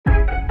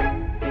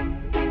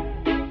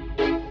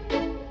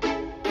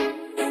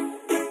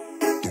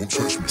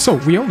trust me. So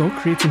we all know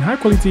creating high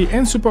quality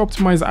and super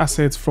optimized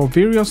assets for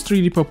various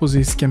 3D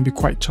purposes can be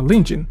quite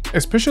challenging,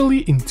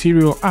 especially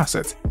interior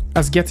assets,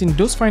 as getting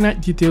those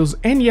finite details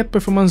and yet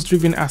performance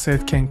driven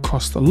assets can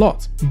cost a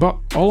lot. But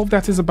all of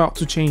that is about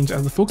to change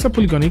as the folks at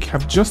Polygonix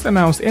have just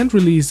announced and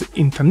released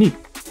Interniq.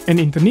 And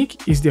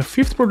Interniq is their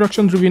 5th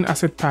production-driven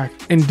asset pack,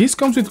 and this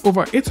comes with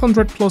over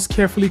 800 plus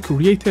carefully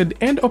curated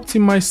and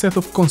optimized set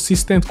of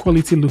consistent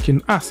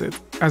quality-looking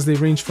assets, as they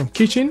range from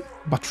kitchen,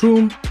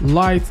 bathroom,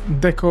 light,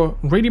 decor,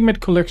 ready-made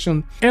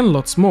collection, and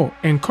lots more.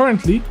 And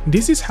currently,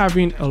 this is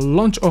having a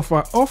launch offer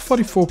of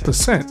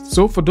 44%.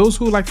 So for those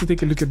who like to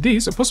take a look at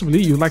this, or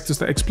possibly you like to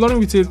start exploring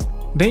with it,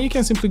 then you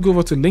can simply go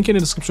over to the link in the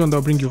description that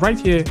will bring you right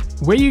here,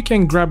 where you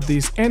can grab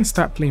this and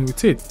start playing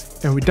with it.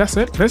 And with that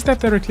said, let's dive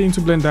directly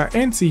into Blender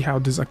and see how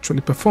this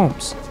actually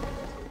performs.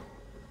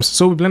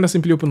 So with Blender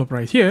simply open up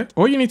right here,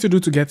 all you need to do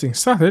to get things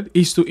started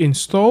is to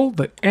install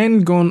the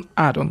askNK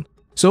add-on.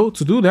 So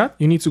to do that,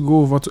 you need to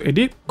go over to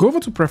Edit, go over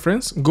to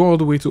Preference, go all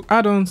the way to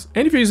Add-ons,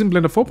 and if you're using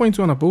Blender 4.2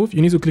 and above,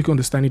 you need to click on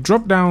this tiny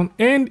drop down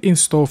and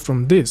install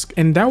from disk,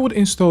 and that would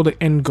install the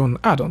askNK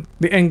add-on.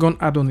 The askNK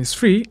add-on is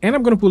free, and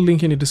I'm going to put a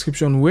link in the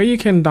description where you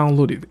can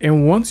download it.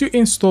 And once you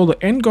install the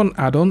askNK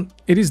add-on,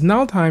 it is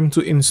now time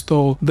to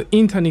install the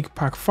Interniq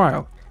pack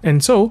file.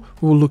 And so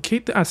we'll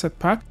locate the asset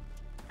pack,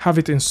 have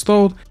it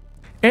installed,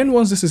 and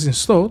once this is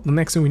installed, the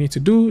next thing we need to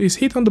do is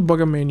hit on the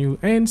burger menu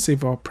and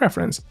save our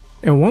preference.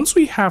 And once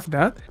we have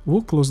that,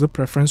 we'll close the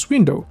preference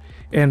window.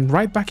 And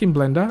right back in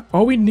Blender,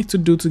 all we need to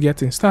do to get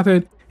things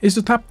started is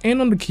to tap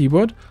N on the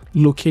keyboard,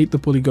 locate the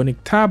Polygonix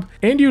tab,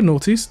 and you'll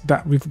notice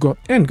that we've got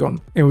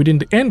askNK. And within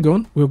the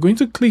askNK, we're going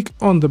to click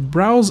on the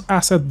Browse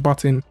Asset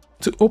button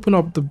to open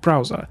up the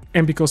browser.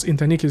 And because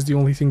Interniq is the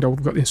only thing that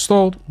we've got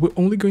installed, we're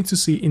only going to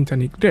see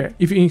Interniq there.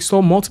 If you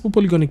install multiple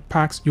Polygonix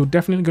packs, you're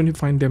definitely going to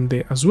find them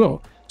there as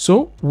well.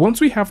 So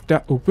once we have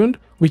that opened,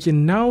 we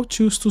can now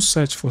choose to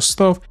search for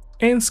stuff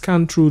and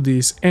scan through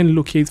this and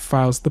locate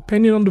files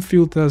depending on the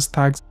filters,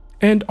 tags,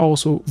 and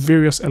also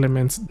various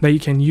elements that you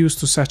can use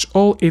to search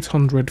all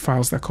 800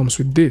 files that comes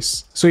with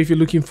this. So if you're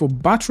looking for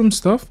bathroom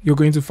stuff, you're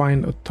going to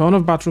find a ton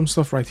of bathroom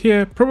stuff right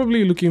here.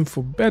 Probably looking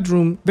for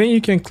bedroom, then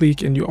you can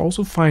click and you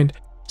also find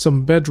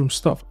some bedroom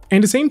stuff.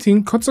 And the same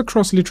thing cuts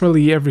across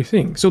literally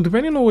everything. So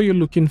depending on what you're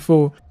looking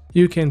for,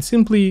 you can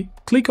simply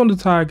click on the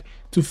tag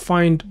to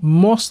find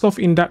more stuff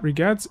in that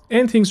regards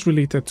and things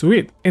related to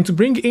it. And to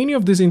bring any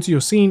of this into your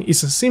scene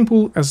is as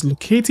simple as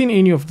locating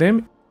any of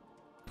them.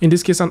 In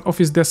this case, an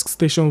office desk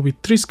station with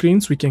 3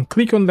 screens, we can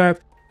click on that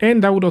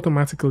and that would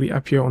automatically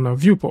appear on our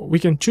viewport. We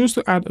can choose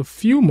to add a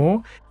few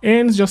more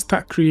and just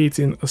start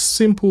creating a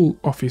simple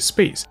office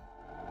space.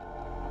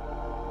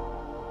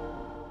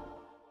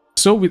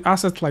 So with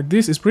assets like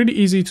this, it's pretty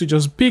easy to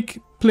just pick,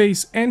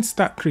 place, and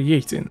start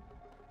creating.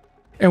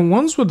 And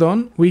once we're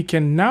done, we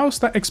can now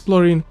start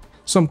exploring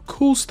some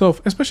cool stuff,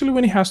 especially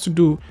when it has to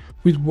do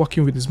with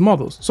working with these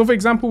models. So for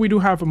example, we do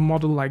have a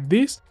model like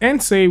this,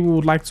 and say we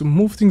would like to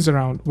move things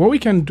around. What we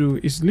can do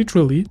is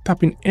literally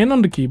tapping N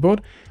on the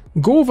keyboard,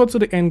 go over to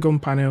the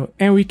askNK panel,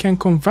 and we can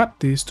convert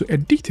this to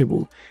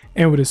editable.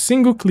 And with a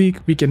single click,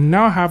 we can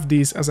now have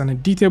this as an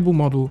editable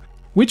model,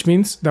 which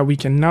means that we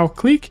can now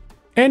click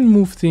and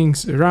move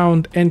things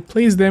around and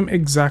place them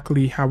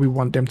exactly how we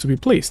want them to be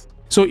placed.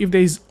 So if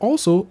there is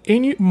also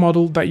any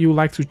model that you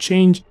like to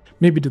change,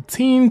 maybe the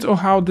tint or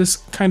how this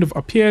kind of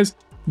appears,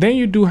 then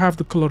you do have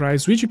the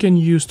colorize, which you can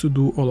use to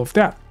do all of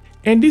that.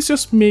 And this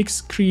just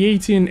makes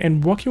creating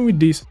and working with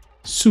this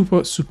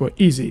super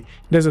easy.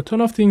 There's a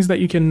ton of things that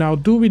you can now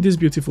do with this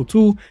beautiful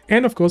tool.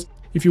 And of course,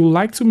 if you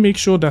like to make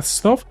sure that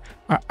stuff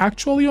are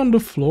actually on the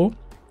floor,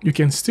 you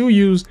can still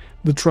use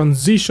the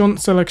transition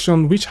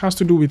selection, which has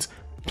to do with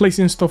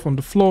placing stuff on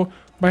the floor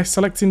by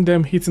selecting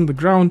them, hitting the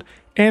ground,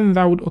 and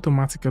that would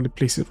automatically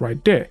place it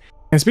right there.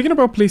 And speaking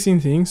about placing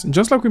things,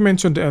 just like we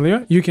mentioned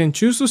earlier, you can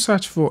choose to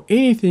search for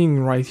anything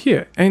right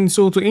here. And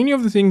so to any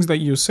of the things that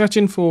you're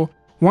searching for,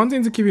 one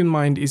thing to keep in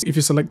mind is if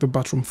you select the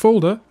bathroom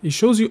folder, it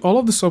shows you all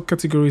of the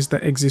subcategories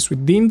that exist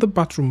within the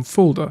bathroom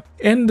folder,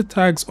 and the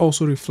tags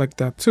also reflect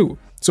that too.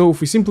 So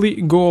if we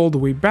simply go all the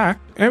way back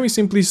and we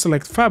simply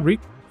select fabric,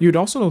 you'd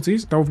also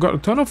notice that we've got a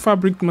ton of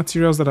fabric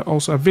materials that are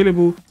also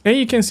available, and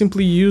you can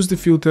simply use the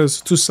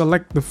filters to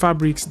select the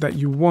fabrics that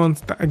you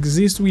want that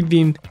exist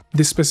within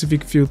the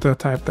specific filter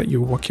type that you're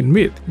working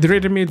with. The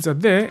ready-mades are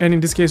there, and in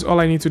this case,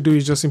 all I need to do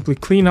is just simply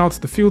clean out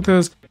the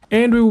filters,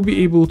 and we will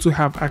be able to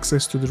have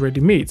access to the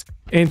ready-mades.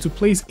 And to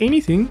place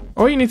anything,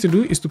 all you need to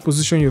do is to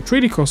position your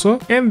 3D cursor,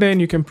 and then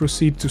you can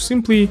proceed to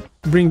simply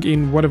bring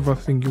in whatever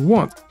thing you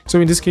want.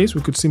 So in this case,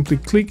 we could simply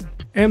click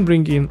and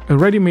bring in a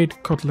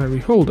ready-made cutlery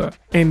holder,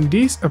 and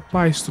this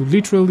applies to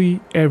literally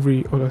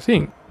every other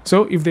thing.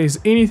 So if there's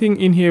anything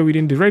in here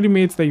within the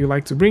ready-mades that you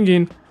like to bring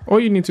in, all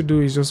you need to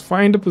do is just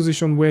find the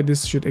position where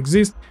this should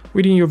exist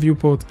within your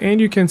viewport,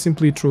 and you can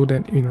simply throw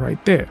that in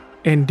right there.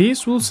 And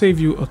this will save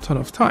you a ton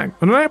of time.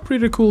 Another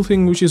pretty cool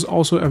thing which is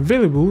also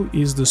available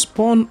is the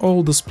spawn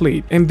all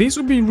displayed, and this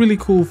would be really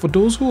cool for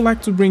those who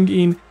like to bring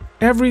in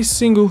every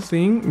single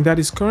thing that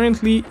is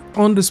currently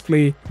on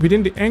display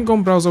within the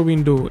nComp browser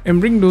window and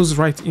bring those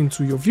right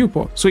into your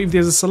viewport. So if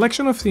there's a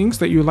selection of things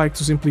that you like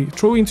to simply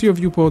throw into your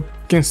viewport,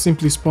 you can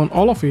simply spawn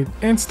all of it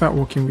and start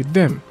working with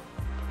them.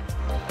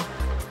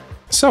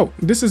 So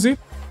this is it.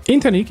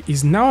 Interniq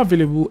is now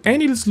available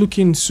and it is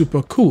looking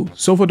super cool.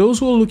 So for those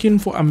who are looking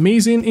for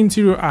amazing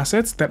interior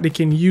assets that they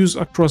can use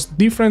across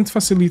different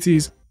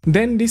facilities,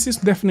 then this is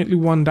definitely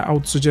one that I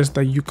would suggest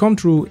that you come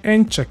through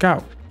and check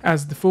out,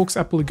 as the folks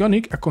at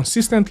Polygonic are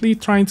consistently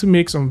trying to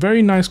make some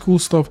very nice cool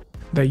stuff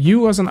that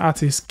you as an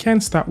artist can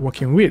start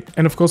working with.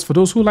 And of course, for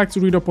those who like to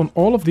read up on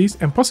all of these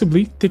and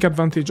possibly take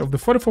advantage of the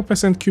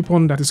 44%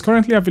 coupon that is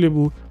currently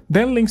available,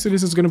 then links to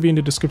this is going to be in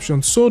the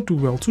description, so do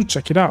well to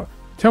check it out.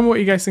 Tell me what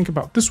you guys think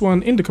about this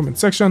one in the comment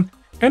section.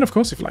 And of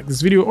course, if you like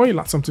this video or you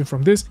learned something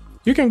from this,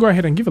 you can go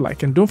ahead and give a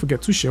like and don't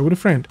forget to share with a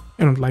friend.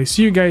 And until I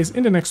see you guys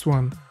in the next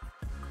one,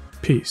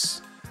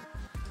 peace.